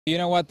You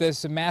know what,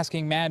 this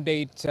masking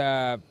mandate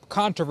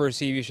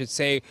controversy, you should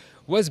say,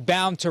 was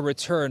bound to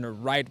return,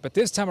 right? But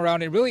this time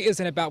around, it really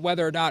isn't about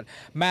whether or not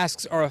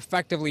masks are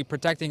effectively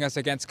protecting us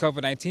against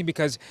COVID-19,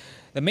 because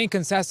the main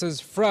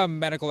consensus from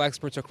medical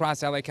experts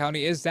across LA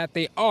County is that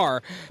they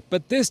are.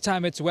 But this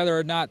time, it's whether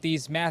or not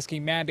these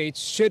masking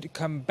mandates should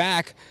come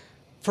back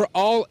for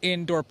all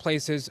indoor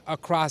places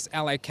across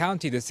LA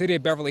County. The city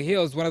of Beverly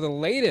Hills, one of the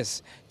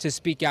latest to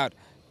speak out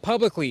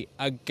publicly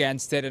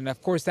against it. And of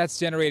course, that's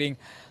generating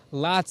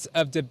lots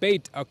of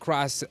debate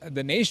across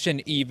the nation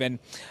even.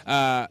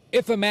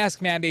 If a mask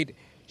mandate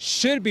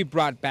should be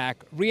brought back,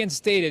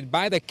 reinstated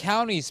by the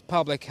county's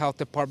public health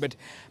department,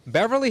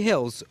 Beverly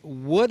Hills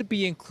would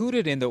be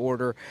included in the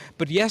order.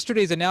 But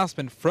yesterday's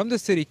announcement from the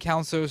city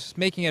council is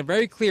making it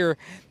very clear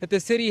that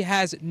the city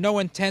has no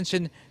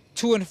intention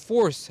to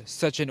enforce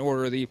such an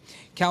order. The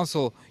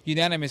council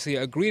unanimously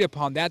agreed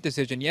upon that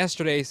decision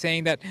yesterday,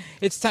 saying that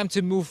it's time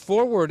to move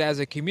forward as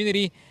a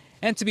community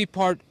and to be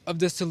part of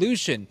the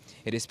solution.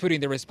 It is putting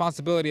the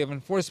responsibility of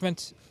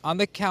enforcement on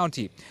the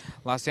county.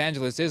 Los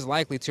Angeles is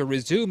likely to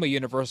resume a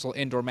universal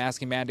indoor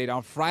masking mandate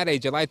on Friday,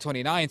 July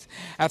 29th,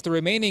 after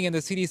remaining in the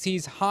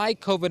CDC's high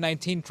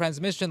COVID-19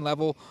 transmission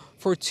level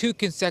for 2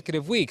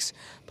 consecutive weeks.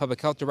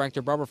 Public Health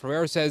Director Barbara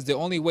Herrera says the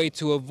only way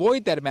to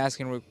avoid that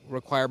masking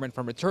requirement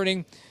from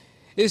returning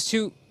is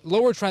to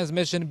lower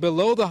transmission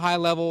below the high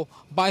level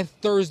by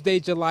Thursday,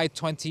 July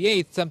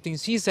 28th, something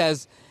she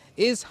says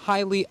is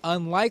highly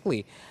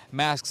unlikely.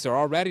 Masks are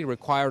already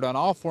required on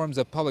all forms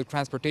of public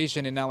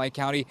transportation in LA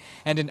County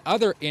and in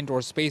other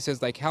indoor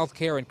spaces like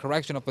healthcare and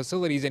correctional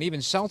facilities and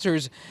even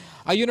shelters.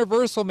 A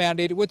universal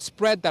mandate would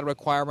spread that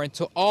requirement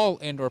to all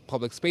indoor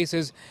public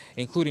spaces,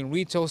 including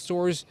retail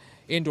stores,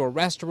 indoor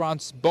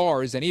restaurants,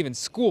 bars, and even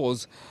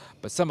schools.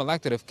 But some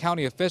elected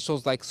county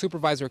officials like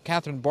Supervisor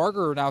Catherine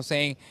Barger are now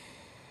saying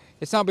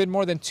it's now been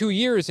more than 2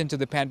 years into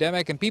the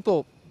pandemic and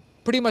people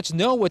pretty much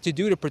know what to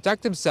do to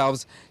protect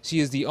themselves. She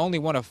is the only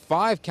one of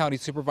 5 county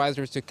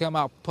supervisors to come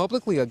out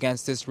publicly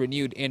against this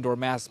renewed indoor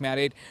mask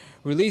mandate,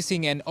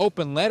 releasing an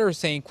open letter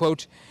saying,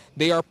 quote,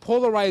 "They are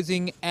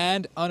polarizing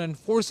and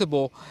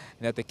unenforceable,"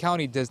 and that the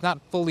county does not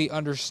fully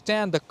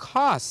understand the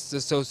costs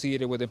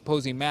associated with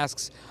imposing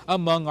masks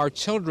among our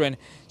children.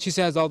 She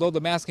says although the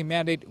masking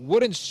mandate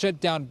wouldn't shut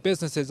down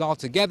businesses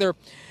altogether,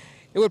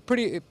 it would put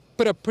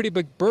a pretty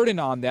big burden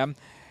on them.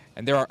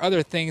 And there are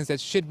other things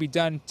that should be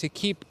done to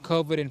keep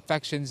COVID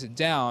infections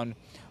down.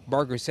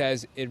 Barger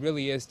says it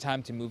really is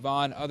time to move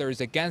on.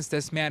 Others against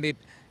this mandate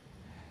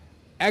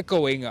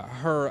echoing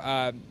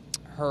her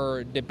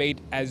debate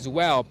as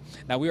well.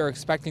 Now, we are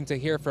expecting to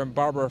hear from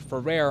Barbara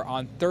Ferrer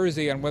on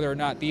Thursday on whether or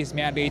not these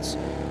mandates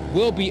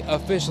will be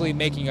officially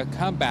making a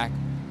comeback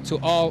to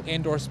all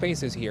indoor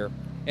spaces here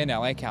in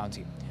LA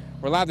County.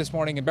 We're live this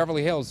morning in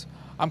Beverly Hills.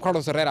 I'm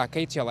Carlos Herrera,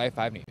 KTLA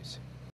 5 News.